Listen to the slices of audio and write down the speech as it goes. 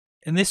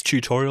In this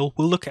tutorial,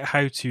 we'll look at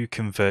how to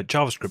convert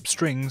JavaScript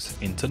strings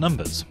into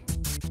numbers.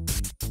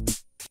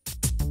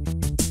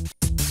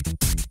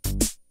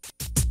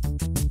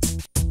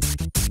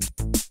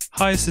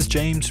 Hi, this is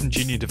James from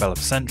Junior Developer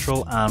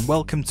Central and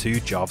welcome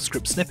to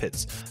JavaScript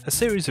Snippets, a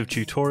series of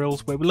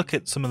tutorials where we look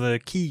at some of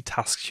the key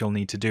tasks you'll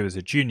need to do as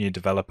a junior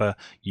developer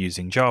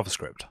using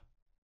JavaScript.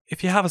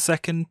 If you have a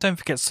second, don't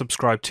forget to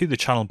subscribe to the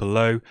channel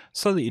below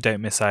so that you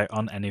don't miss out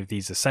on any of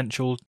these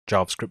essential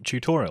JavaScript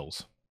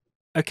tutorials.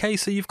 Okay,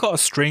 so you've got a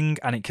string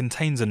and it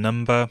contains a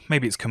number.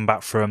 Maybe it's come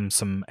back from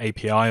some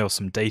API or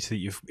some data that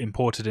you've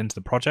imported into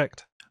the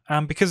project.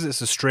 And because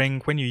it's a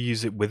string, when you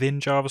use it within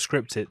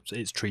JavaScript,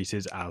 it's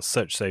treated as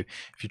such. So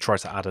if you try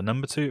to add a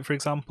number to it, for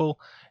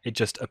example, it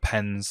just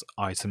appends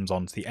items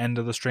onto the end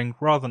of the string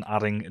rather than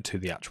adding to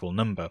the actual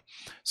number.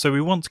 So we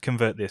want to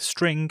convert this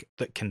string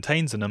that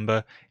contains a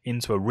number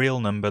into a real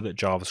number that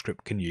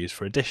JavaScript can use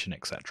for addition,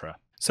 etc.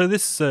 So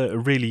this is a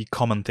really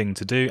common thing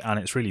to do, and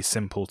it's really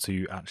simple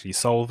to actually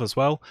solve as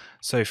well.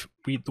 So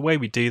the way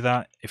we do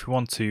that, if we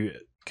want to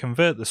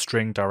convert the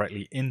string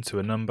directly into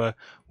a number,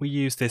 we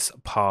use this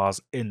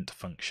parseInt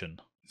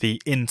function.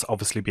 The int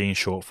obviously being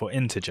short for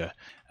integer.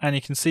 And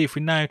you can see if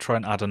we now try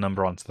and add a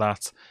number onto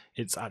that,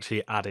 it's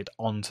actually added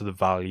onto the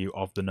value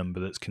of the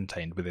number that's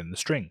contained within the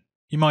string.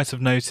 You might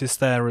have noticed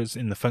there is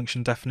in the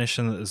function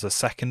definition that there's a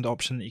second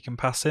option that you can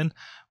pass in,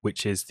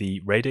 which is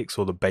the radix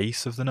or the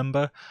base of the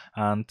number,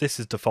 and this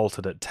is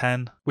defaulted at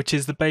 10, which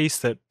is the base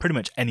that pretty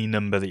much any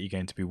number that you're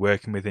going to be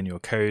working with in your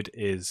code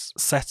is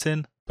set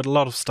in, but a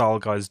lot of style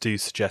guides do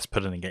suggest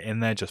putting it in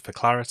there just for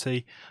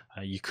clarity.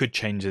 You could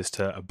change this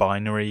to a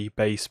binary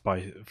base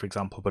by, for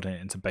example, putting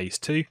it into base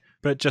 2,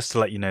 but just to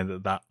let you know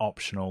that that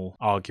optional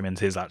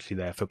argument is actually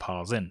there for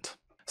parseInt.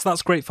 So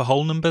that's great for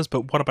whole numbers,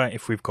 but what about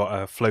if we've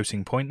got a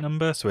floating point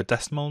number, so a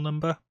decimal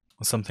number,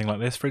 or something like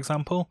this, for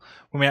example?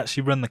 When we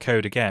actually run the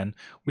code again,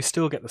 we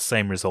still get the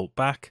same result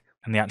back,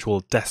 and the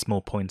actual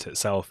decimal point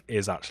itself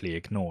is actually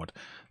ignored.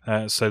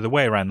 So the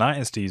way around that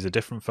is to use a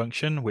different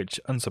function, which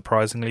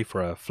unsurprisingly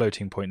for a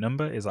floating point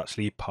number is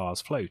actually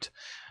parseFloat.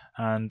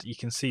 And you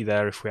can see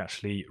there, if we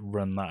actually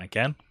run that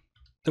again,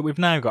 that we've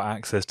now got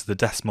access to the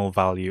decimal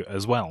value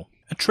as well.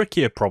 A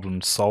trickier problem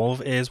to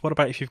solve is what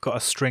about if you've got a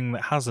string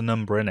that has a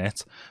number in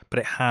it, but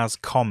it has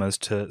commas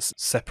to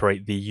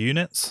separate the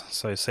units.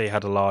 So say you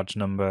had a large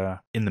number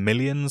in the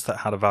millions that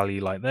had a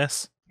value like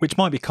this, which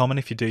might be common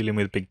if you're dealing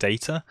with big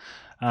data.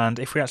 And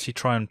if we actually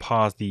try and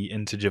parse the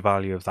integer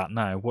value of that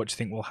now, what do you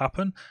think will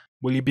happen?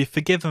 Will you be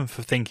forgiven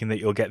for thinking that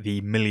you'll get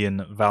the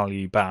million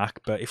value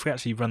back? But if we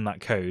actually run that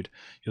code,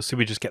 you'll see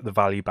we just get the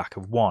value back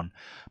of 1.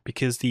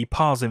 Because the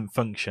parseInt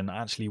function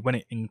actually, when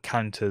it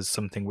encounters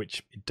something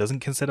which it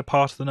doesn't consider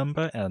part of the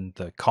number, and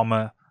the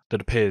comma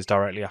that appears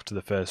directly after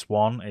the first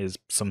one is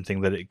something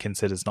that it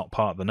considers not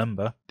part of the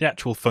number, the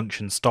actual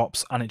function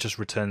stops and it just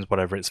returns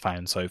whatever it's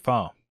found so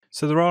far.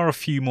 So there are a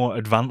few more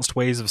advanced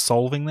ways of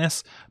solving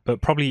this,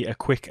 but probably a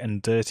quick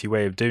and dirty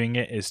way of doing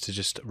it is to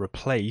just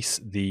replace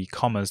the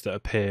commas that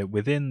appear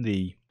within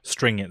the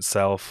string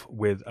itself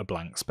with a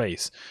blank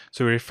space.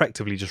 So we're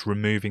effectively just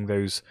removing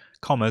those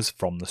commas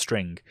from the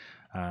string.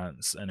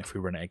 And if we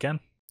run it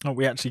again,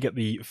 we actually get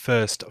the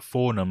first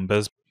 4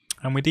 numbers,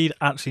 and we did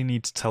actually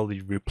need to tell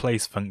the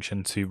replace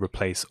function to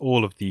replace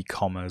all of the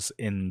commas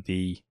in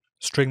the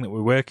string that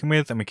we're working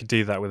with, and we could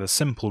do that with a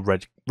simple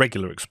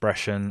regular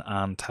expression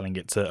and telling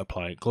it to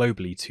apply it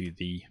globally to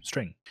the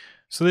string.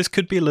 So this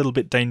could be a little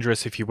bit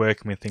dangerous if you're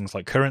working with things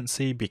like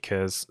currency,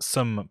 because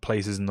some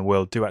places in the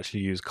world do actually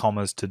use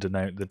commas to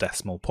denote the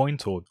decimal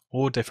point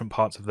or different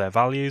parts of their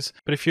values.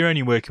 But if you're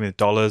only working with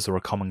dollars or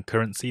a common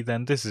currency,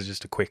 then this is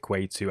just a quick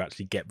way to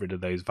actually get rid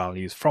of those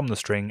values from the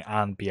string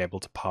and be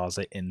able to parse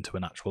it into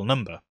an actual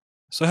number.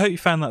 So I hope you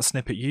found that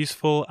snippet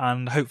useful,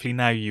 and hopefully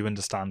now you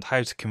understand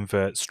how to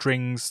convert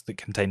strings that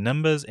contain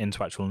numbers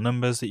into actual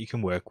numbers that you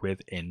can work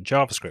with in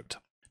JavaScript.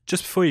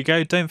 Just before you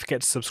go, don't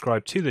forget to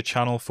subscribe to the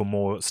channel for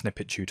more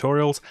snippet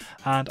tutorials,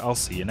 and I'll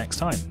see you next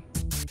time.